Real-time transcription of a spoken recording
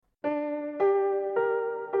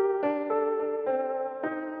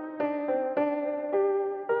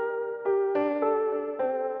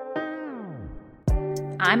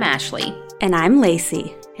I'm Ashley. And I'm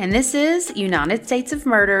Lacey. And this is United States of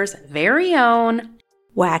Murder's very own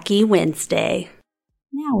Wacky Wednesday.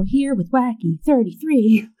 Now we're here with Wacky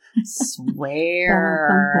 33.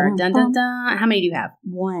 Swear. Dun, dun, dun. How many do you have?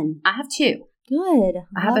 One. I have two. Good.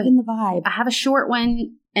 Loving the vibe. I have a short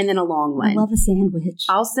one and then a long one. I love a sandwich.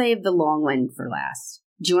 I'll save the long one for last.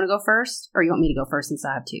 Do you want to go first? Or you want me to go first since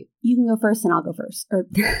I have two? You can go first and I'll go first. Or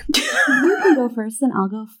you can go first and I'll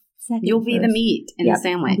go second. You'll be the meat in the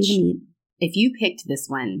sandwich. I'll be the meat. If you picked this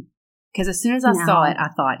one, because as soon as I saw it, I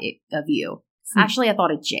thought of you. Actually, I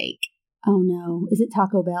thought of Jake. Oh, no. Is it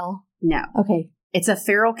Taco Bell? No. Okay. It's a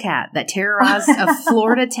feral cat that terrorized a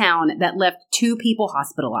Florida town that left 2 people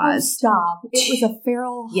hospitalized. Oh, stop. It was a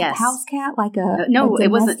feral house cat? Like a No, a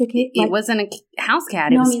it wasn't. It wasn't a house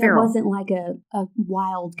cat. It was feral. It wasn't like a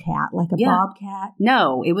wild cat, like a bobcat.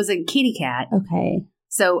 No, it was a kitty cat. Okay.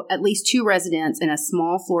 So at least 2 residents in a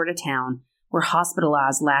small Florida town were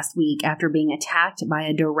hospitalized last week after being attacked by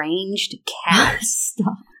a deranged cat.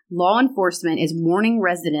 Stop. Law enforcement is warning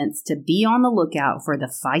residents to be on the lookout for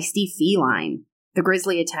the feisty feline. The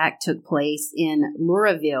grisly attack took place in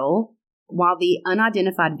Louisville while the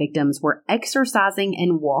unidentified victims were exercising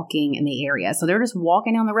and walking in the area. So they're just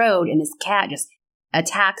walking down the road and this cat just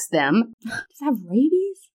attacks them. Does it have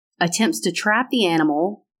rabies? Attempts to trap the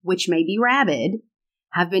animal, which may be rabid,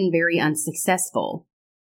 have been very unsuccessful.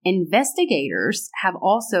 Investigators have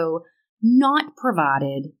also not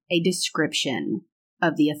provided a description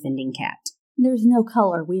of the offending cat. There's no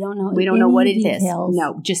color. We don't know. We don't know what it is. Details.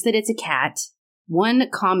 No, just that it's a cat. One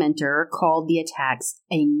commenter called the attacks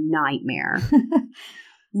a nightmare.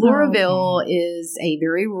 Louisville is a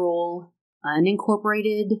very rural,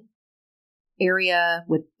 unincorporated area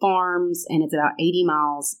with farms, and it's about 80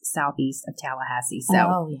 miles southeast of Tallahassee.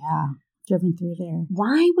 So, driven through there.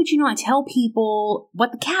 Why would you not tell people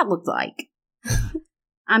what the cat looked like?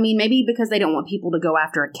 I mean, maybe because they don't want people to go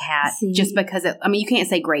after a cat just because you can't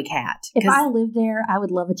say gray cat. If I lived there, I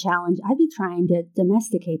would love a challenge. I'd be trying to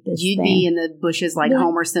domesticate this You'd be in the bushes like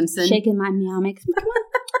Homer Simpson. Shaking my meomics.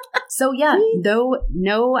 So, though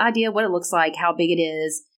no idea what it looks like, how big it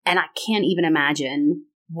is, and I can't even imagine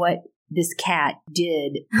what this cat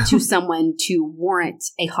did to someone to warrant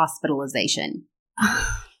a hospitalization.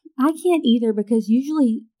 I can't either because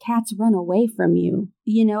usually cats run away from you.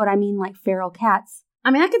 You know what I mean? Like feral cats. I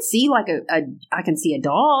mean, I could see I can see a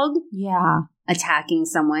dog attacking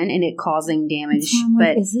someone and it causing damage.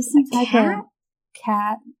 But is this some type of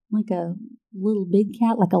cat, like a little big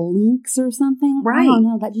cat, like a lynx or something? Right. I don't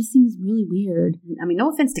know. That just seems really weird. I mean, no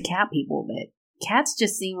offense to cat people, but cats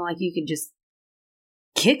just seem like you could just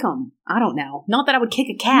kick them. I don't know. Not that I would kick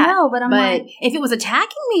a cat. No, but if it was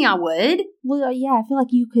attacking me, I would. Well, yeah, I feel like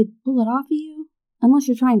you could pull it off of you unless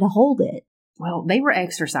you're trying to hold it. Well, they were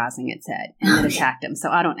exercising, it said, and then attacked him.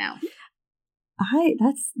 So I don't know.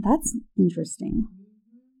 That's interesting.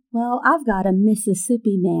 Well, I've got a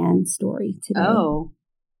Mississippi man story today. Oh.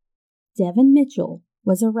 Devin Mitchell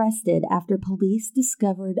was arrested after police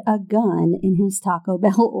discovered a gun in his Taco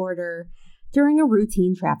Bell order during a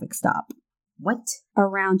routine traffic stop. What?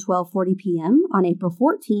 Around 12:40 p.m. on April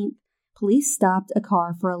 14th, police stopped a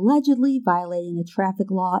car for allegedly violating a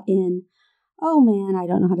traffic law in, I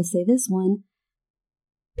don't know how to say this one,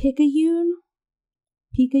 Picayune?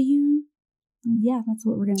 Yeah, that's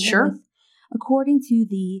what we're going to go with. According to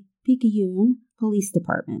the Picayune Police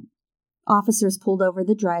Department, officers pulled over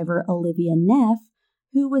the driver, Olivia Neff,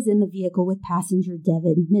 who was in the vehicle with passenger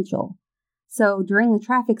Devin Mitchell. So during the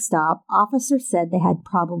traffic stop, officers said they had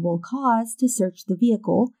probable cause to search the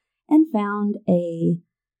vehicle and found a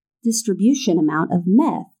distribution amount of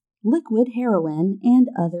meth, liquid heroin, and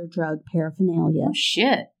other drug paraphernalia. Oh,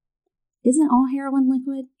 shit. Isn't all heroin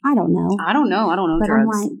liquid? I don't know. I don't know but drugs.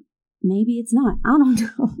 I'm like, maybe it's not. I don't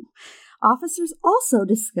know. Officers also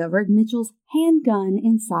discovered Mitchell's handgun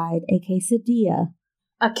inside a quesadilla.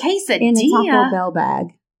 A quesadilla? In a Taco Bell bag.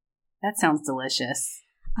 That sounds delicious.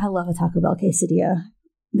 I love a Taco Bell quesadilla.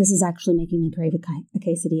 This is actually making me crave a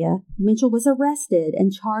quesadilla. Mitchell was arrested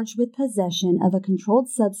and charged with possession of a controlled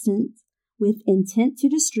substance with intent to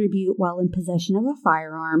distribute while in possession of a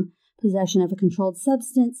firearm, possession of a controlled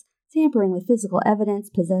substance, tampering with physical evidence,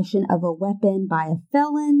 possession of a weapon by a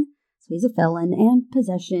felon, so he's a felon, and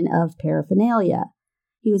possession of paraphernalia.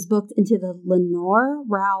 He was booked into the Lenore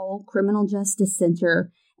Rowell Criminal Justice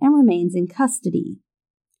Center and remains in custody.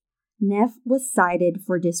 Neff was cited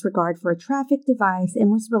for disregard for a traffic device and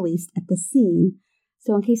was released at the scene.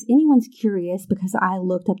 So in case anyone's curious, because I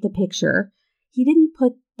looked up the picture, he didn't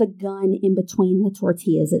put the gun in between the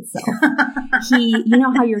tortillas itself. You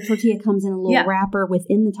know how your tortilla comes in a little wrapper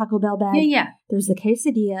within the Taco Bell bag? Yeah. There's the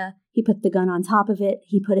quesadilla. He put the gun on top of it.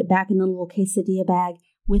 He put it back in the little quesadilla bag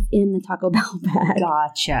within the Taco Bell bag.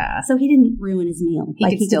 Gotcha. So he didn't ruin his meal.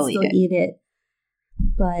 He could still eat it.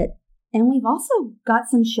 And we've also got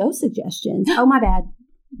some show suggestions. Oh, my bad.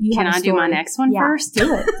 Can I do my next one first?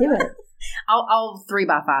 Do it. I'll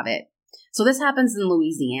 3x5 it. So this happens in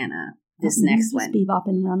Louisiana, this next one.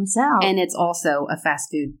 Bebopping around the South. And it's also a fast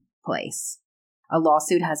food place. A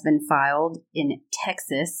lawsuit has been filed in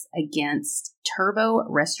Texas against Turbo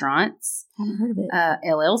Restaurants. I haven't heard of it.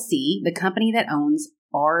 LLC, the company that owns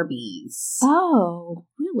Arby's. Oh,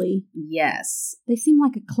 really? Yes. They seem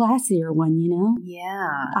like a classier one, you know?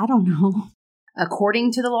 Yeah. I don't know.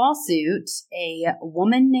 According to the lawsuit, a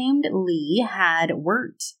woman named Lee had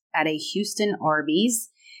worked at a Houston Arby's.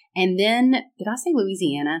 And then, did I say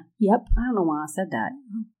Louisiana? Yep. I don't know why I said that.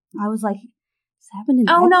 I was like, what's happening?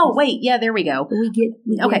 Oh, no, wait. Yeah, there we go. We get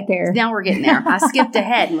there. Now we're getting there. I skipped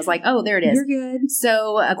ahead and was like, oh, there it is. You're good.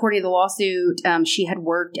 So, according to the lawsuit, she had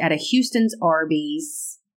worked at a Houston's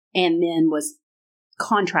Arby's and then was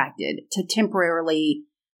contracted to temporarily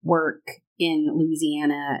work in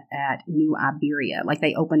Louisiana at New Iberia. Like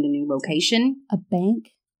they opened a new location. A bank?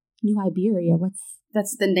 New Iberia?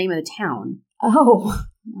 That's the name of the town. Oh,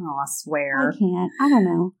 I swear. I can't. I don't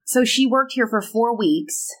know. So she worked here for 4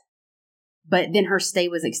 weeks, but then her stay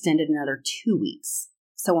was extended another 2 weeks.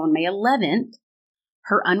 So on May 11th,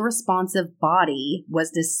 her unresponsive body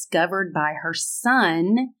was discovered by her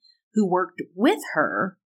son, who worked with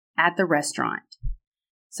her at the restaurant.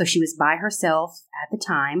 So she was by herself at the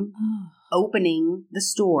time, opening the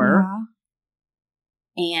store,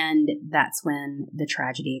 and that's when the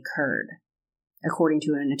tragedy occurred. According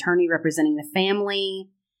to an attorney representing the family,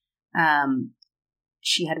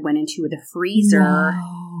 she had went into the freezer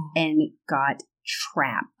and got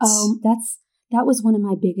trapped. Oh, that was one of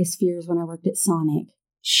my biggest fears when I worked at Sonic.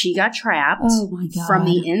 She got trapped from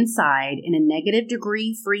the inside in a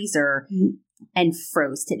 -degree freezer and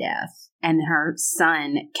froze to death. And her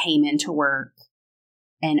son came into work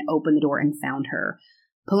and opened the door and found her.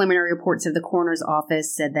 Preliminary reports of the coroner's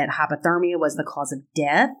office said that hypothermia was the cause of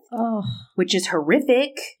death, which is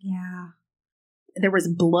horrific. Yeah. There was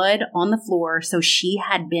blood on the floor, so she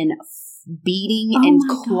had been beating and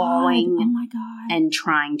clawing and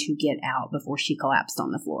trying to get out before she collapsed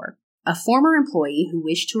on the floor. A former employee who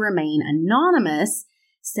wished to remain anonymous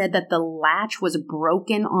said that the latch was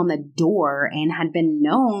broken on the door and had been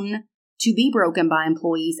known to be broken by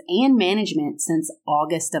employees and management since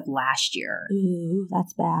August of last year. Ooh,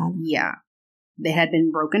 that's bad. Yeah. They had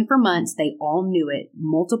been broken for months. They all knew it.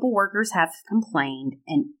 Multiple workers have complained,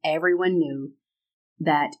 and everyone knew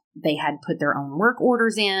that they had put their own work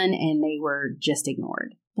orders in, and they were just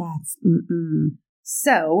ignored. That's,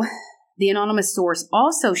 So, the anonymous source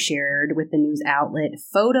also shared with the news outlet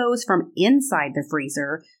photos from inside the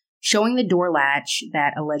freezer showing the door latch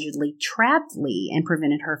that allegedly trapped Lee and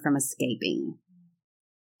prevented her from escaping.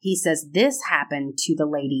 He says this happened to the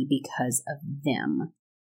lady because of them.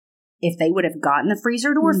 If they would have gotten the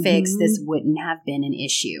freezer door fixed, this wouldn't have been an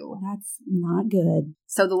issue. That's not good.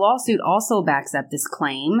 So the lawsuit also backs up this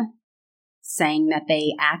claim, saying that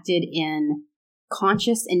they acted in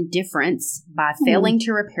conscious indifference by failing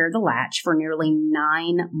to repair the latch for nearly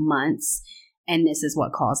 9 months, and this is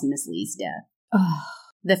what caused Miss Lee's death.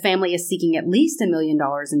 The family is seeking at least $1 million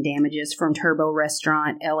in damages from Turbo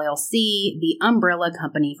Restaurant LLC, the umbrella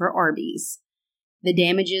company for Arby's. The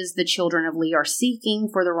damages the children of Lee are seeking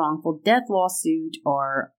for the wrongful death lawsuit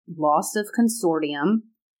are loss of consortium,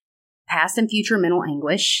 past and future mental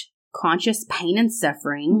anguish, conscious pain and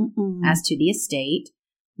suffering as to the estate,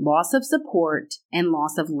 loss of support, and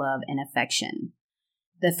loss of love and affection.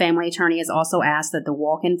 The family attorney has also asked that the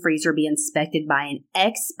walk-in freezer be inspected by an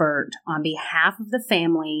expert on behalf of the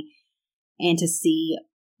family and to see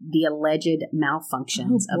the alleged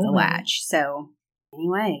malfunctions of the latch. So,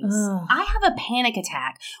 anyways, I have a panic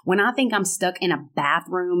attack when I think I'm stuck in a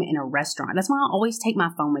bathroom in a restaurant. That's why I always take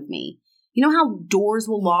my phone with me. You know how doors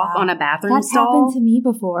will lock on a bathroom stall? That's happened to me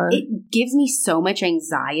before. It gives me so much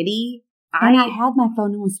anxiety. And I had my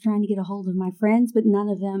phone and was trying to get a hold of my friends, but none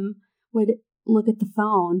of them would look at the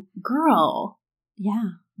phone. Girl.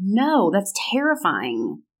 Yeah. No, that's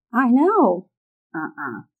terrifying. I know.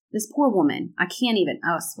 This poor woman. I can't even.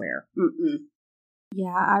 I swear.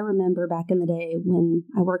 Yeah, I remember back in the day when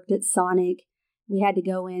I worked at Sonic, we had to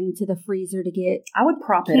go into the freezer to get I would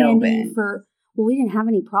prop it open. Well, we didn't have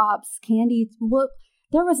any props. Candy. Well,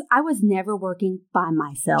 I was never working by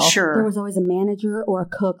myself. Sure. There was always a manager or a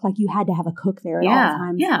cook. Like you had to have a cook there at all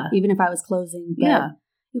times. Yeah. Even if I was closing. But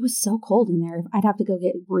It was so cold in there. I'd have to go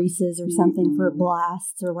get Reese's or something for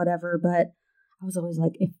blasts or whatever. But I was always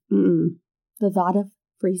like, the thought of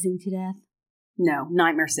freezing to death. No,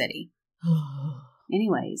 Nightmare City.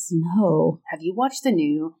 Anyways. No. Have you watched the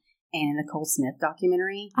new Anna Nicole Smith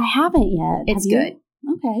documentary? I haven't yet. It's good.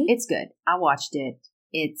 Okay. It's good. I watched it.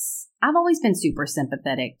 I've always been super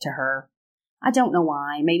sympathetic to her. I don't know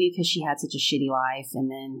why. Maybe because she had such a shitty life and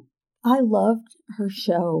then... I loved her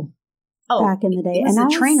show back in the day. It was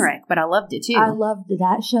a train wreck, but I loved it too. I loved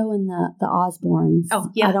that show and the Osbournes. Oh,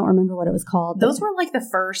 yeah. I don't remember what it was called. Those were like the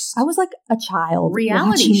first... I was like a child.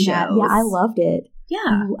 Reality shows. That. Yeah, I loved it.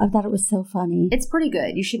 Yeah. I thought it was so funny. It's pretty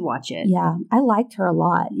good. You should watch it. Yeah. I liked her a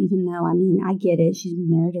lot, even though, I mean, I get it. She's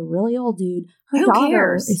married a really old dude. Her Who daughter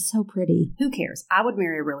cares? is so pretty. Who cares? I would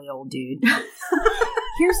marry a really old dude.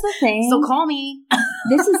 Here's the thing. So call me.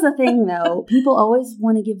 This is the thing, though. People always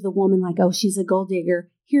want to give the woman like, oh, she's a gold digger.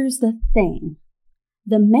 Here's the thing.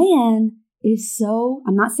 The man is so,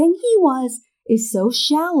 I'm not saying he was, is so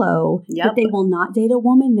shallow that they will not date a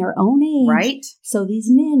woman their own age. Right. So these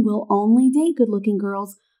men will only date good-looking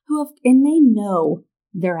girls and they know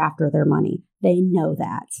they're after their money. They know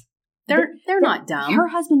that. They're not dumb. Her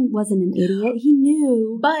husband wasn't an idiot. He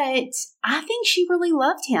knew. But I think she really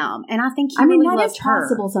loved him. And I think he really loved her. That is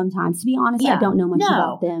possible sometimes. To be honest, I don't know much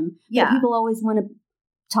about them. Yeah. But people always want to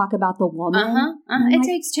talk about the woman. It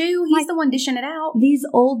takes two. He's the one dishing it out. These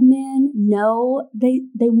old men know they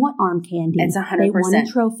want arm candy. It's 100%. They want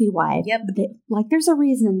a trophy wife. Yep. There's a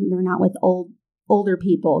reason they're not with older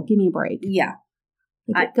people. Give me a break. Yeah.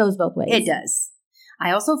 It goes both ways. It does.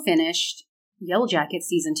 I also finished Yellow Jackets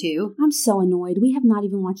season 2. I'm so annoyed. We have not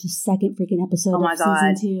even watched the second freaking episode of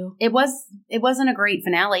season 2. It wasn't a great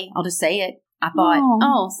finale. I'll just say it. I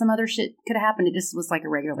thought, some other shit could have happened. It just was like a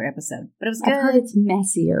regular episode. But it was good. I've heard it's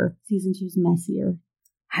messier. Season 2's messier.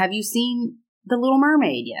 Have you seen The Little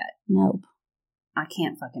Mermaid yet? Nope. I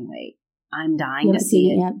can't fucking wait. I'm dying to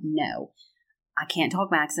see it. Yet? No. I can't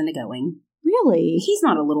talk Max into going. Really? He's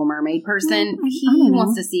not a Little Mermaid person. No, he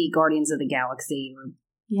wants to see Guardians of the Galaxy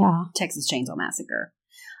or Texas Chainsaw Massacre.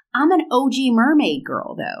 I'm an OG mermaid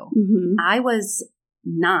girl, though. Mm-hmm. I was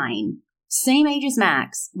 9, same age as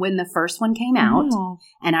Max, when the first one came out. Wow.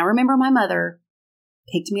 And I remember my mother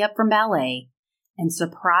picked me up from ballet and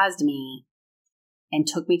surprised me and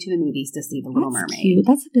took me to the movies to see The Little Mermaid. Cute.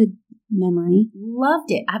 That's a good memory.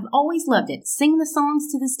 Loved it. I've always loved it. Sing the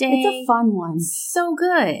songs to this day. It's a fun one. So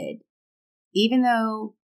good. Even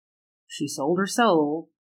though she sold her soul,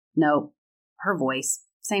 nope, her voice,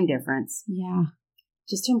 same difference. Yeah.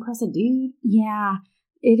 Just to impress a dude. Yeah,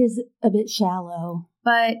 it is a bit shallow.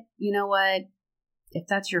 But you know what? If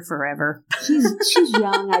that's your forever. She's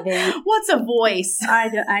young, I think. What's a voice? I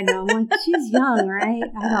know. I'm like, she's young, right?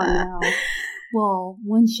 I don't know. Well,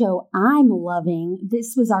 one show I'm loving,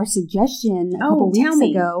 this was our suggestion a couple weeks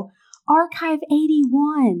ago, Archive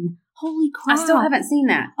 81. Holy crap. I still haven't seen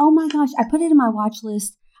that. Oh my gosh. I put it in my watch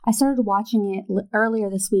list. I started watching it earlier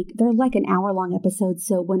this week. They're like an hour-long episodes,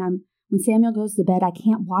 so when Samuel goes to bed, I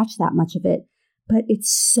can't watch that much of it. But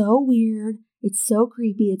it's so weird. It's so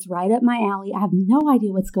creepy. It's right up my alley. I have no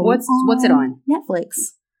idea what's going on. What's it on?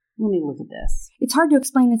 Netflix. Let me look at this. It's hard to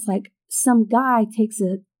explain. It's like some guy takes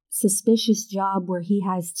a suspicious job where he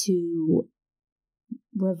has to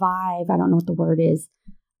revive, I don't know what the word is,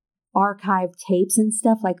 archive tapes and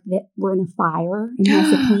stuff like that were in a fire, and he has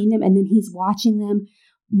to clean them, and then he's watching them.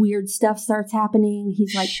 Weird stuff starts happening.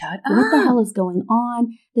 He's like, what the hell is going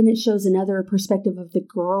on? Then it shows another perspective of the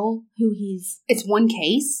girl who It's one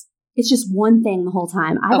case? It's just one thing the whole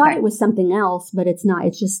time. I thought it was something else, but it's not.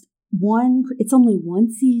 It's just it's only one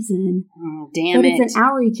season. Oh, damn it. But it's an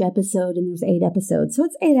hour each episode, and there's 8 episodes. So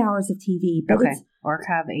it's 8 hours of TV. But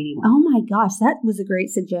Archive 81. Oh my gosh, that was a great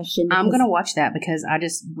suggestion. I'm going to watch that because I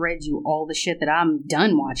just read you all the shit that I'm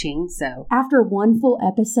done watching. So after one full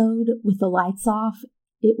episode with the lights off,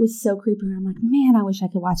 it was so creepy. I'm like, man, I wish I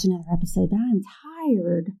could watch another episode, but I'm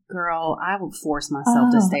tired. Girl, I will force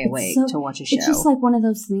myself to stay awake to watch a show. It's just like one of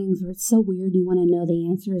those things where it's so weird. You want to know the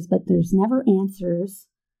answers, but there's never answers.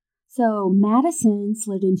 So Madison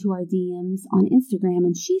slid into our DMs on Instagram,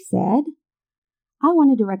 and she said, I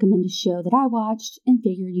wanted to recommend a show that I watched and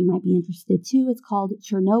figured you might be interested too. It's called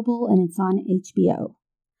Chernobyl, and it's on HBO.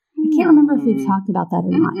 I can't remember if we've talked about that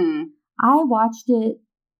or not. I watched it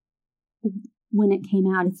when it came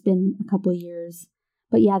out. It's been a couple of years.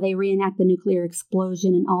 But yeah, they reenact the nuclear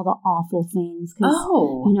explosion and all the awful things.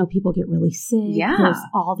 Because, people get really sick. Yeah. There's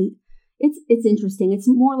all it's interesting. It's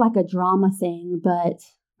more like a drama thing, but...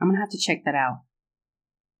 I'm going to have to check that out.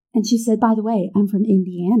 And she said, by the way, I'm from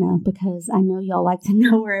Indiana because I know y'all like to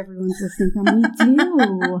know where everyone's listening from. We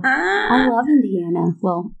do. I love Indiana.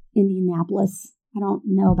 Well, Indianapolis. I don't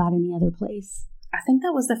know about any other place. I think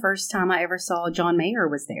that was the first time I ever saw John Mayer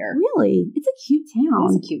was there. Really? It's a cute town.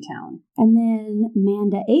 It's a cute town. And then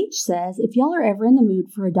Amanda H. says, if y'all are ever in the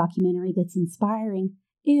mood for a documentary that's inspiring,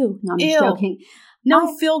 no, I'm just joking.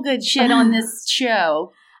 No feel-good shit on this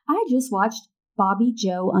show. I just watched Bobby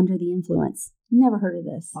Joe Under the Influence. Never heard of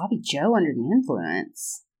this. Bobby Joe Under the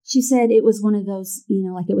Influence. She said it was one of those,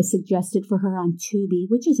 like it was suggested for her on Tubi,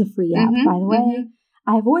 which is a free app, by the way.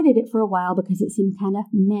 Mm-hmm. I avoided it for a while because it seemed kind of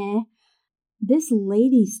meh. This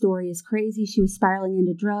lady's story is crazy. She was spiraling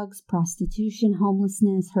into drugs, prostitution,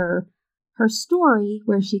 homelessness. Her story,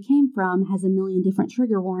 where she came from, has a million different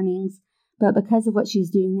trigger warnings. But because of what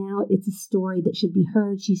she's doing now, it's a story that should be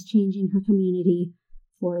heard. She's changing her community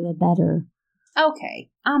for the better.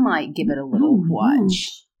 Okay, I might give it a little watch.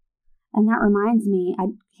 Gosh. And that reminds me, I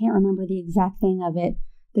can't remember the exact thing of it.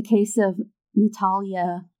 The case of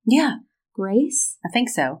Natalia Grace? I think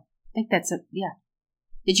so. I think that's yeah.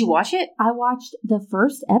 Did you watch it? I watched the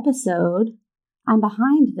first episode. I'm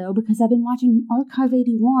behind, though, because I've been watching Archive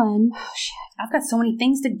 81. Oh, shit. I've got so many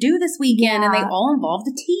things to do this weekend, and they all involve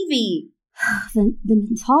the TV. The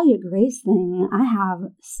Natalia Grace thing, I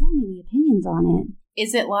have so many opinions on it.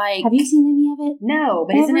 Is it like... Have you seen any of it? No,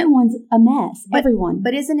 but everyone's a mess. Everyone.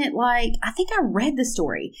 But isn't it like... I think I read the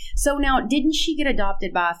story. So now, didn't she get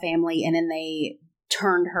adopted by a family, and then they...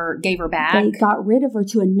 gave her back. They got rid of her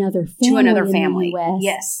to another family in the U.S.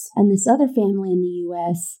 Yes. And this other family in the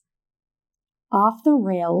U.S. off the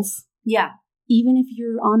rails. Yeah. Even if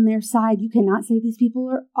you're on their side, you cannot say these people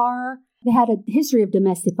are they had a history of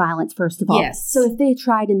domestic violence, first of all. Yes. So if they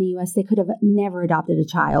tried in the U.S., they could have never adopted a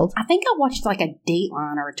child. I think I watched like a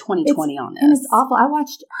Dateline or a 2020 on this. And it's awful. I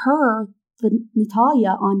watched Natalia,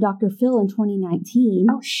 on Dr. Phil in 2019.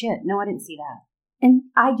 Oh, shit. No, I didn't see that. And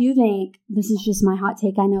I do think, this is just my hot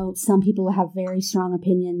take, I know some people have very strong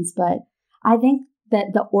opinions, but I think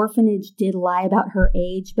that the orphanage did lie about her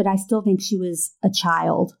age, but I still think she was a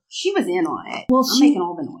child. She was in on it. Well, I'm making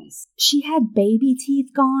all the noise. She had baby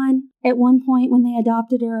teeth gone at one point when they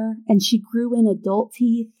adopted her, and she grew in adult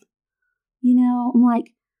teeth. I'm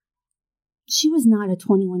like, she was not a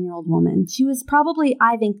 21-year-old woman. She was probably,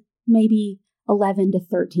 I think, maybe 11 to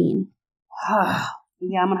 13.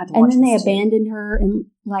 Yeah, I'm going to have to watch this. And then they abandoned her in,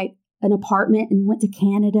 like, an apartment and went to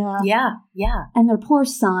Canada. Yeah. And their poor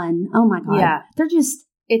son. Oh, my God. Yeah. They're just...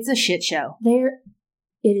 It's a shit show. It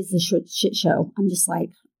is a shit show. I'm just like,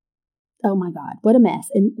 oh, my God. What a mess.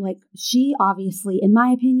 And, like, she obviously, in my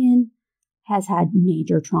opinion, has had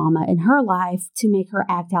major trauma in her life to make her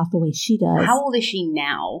act out the way she does. How old is she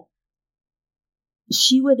now?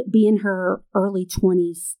 She would be in her early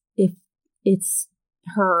 20s if it's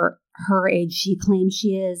her age she claims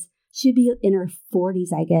she is. She'd be in her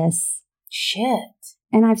 40s, I guess. Shit.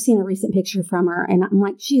 And I've seen a recent picture from her, and I'm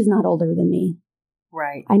like, she's not older than me.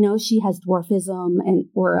 Right. I know she has dwarfism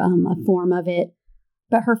or a form of it,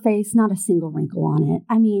 but her face, not a single wrinkle on it.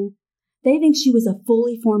 I mean, they think she was a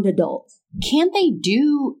fully formed adult. Can't they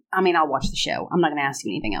do... I'll watch the show. I'm not going to ask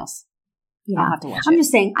you anything else. Yeah. I'll have to watch it. I'm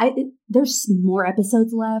just saying, there's more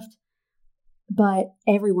episodes left, but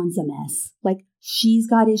everyone's a mess. Like, she's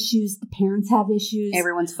got issues. The parents have issues.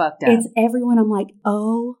 Everyone's fucked up. It's everyone. I'm like,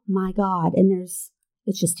 oh my God. And it's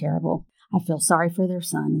just terrible. I feel sorry for their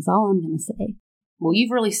son is all I'm going to say. Well,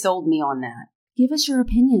 you've really sold me on that. Give us your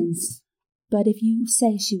opinions. But if you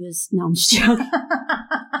say she was, no, I'm just joking.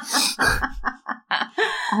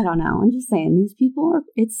 I don't know. I'm just saying these people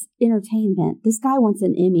it's entertainment. This guy wants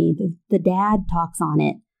an Emmy. The dad talks on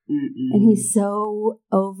it. Mm-mm. And he's so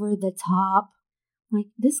over the top. Like,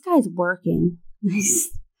 this guy's working.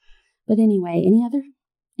 But anyway, any other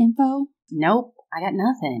info? Nope. I got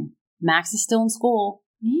nothing. Max is still in school.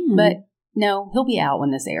 Man. But no, he'll be out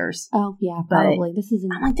when this airs. Oh, yeah, probably. I'm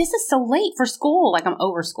like, this is so late for school. Like, I'm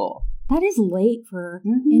over school. That is late for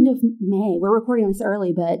end of May. We're recording this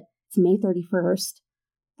early, but it's May 31st.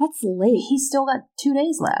 That's late. He's still got 2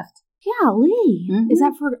 days left. Yeah, Lee. Mm-hmm. Is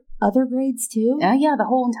that for other grades too? Yeah, the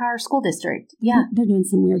whole entire school district. Yeah. They're doing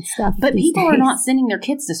some weird stuff. But people are not sending their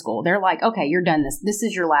kids to school. They're like, okay, you're done this. This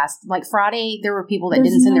is your last. Like Friday, there were people that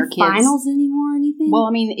didn't send their kids. Finals anymore or anything? Well,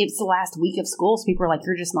 it's the last week of school, so people are like,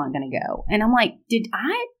 you're just not going to go. And I'm like,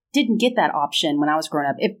 I didn't get that option when I was growing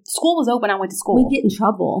up. If school was open, I went to school. We'd get in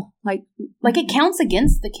trouble. Like it counts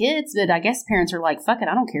against the kids, but I guess parents are like, fuck it,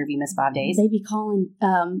 I don't care if you miss 5 days. They'd be calling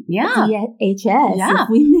DHS if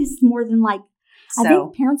we missed more than I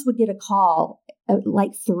think parents would get a call at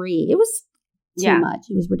 3. It was too much.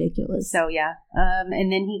 It was ridiculous. So, yeah.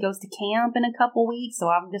 And then he goes to camp in a couple weeks, so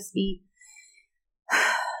I'll just be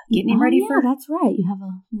getting him ready for... that's right. You have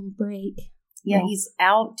a little break. Yeah, he's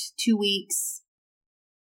out 2 weeks,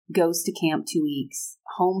 goes to camp 2 weeks,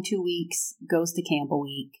 home 2 weeks, goes to camp a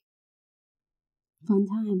week. Fun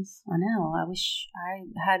times. I know. I wish I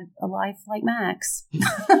had a life like Max.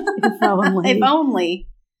 If only. If only.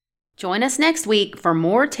 Join us next week for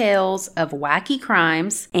more tales of wacky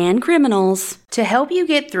crimes and criminals to help you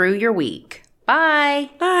get through your week.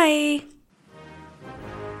 Bye. Bye.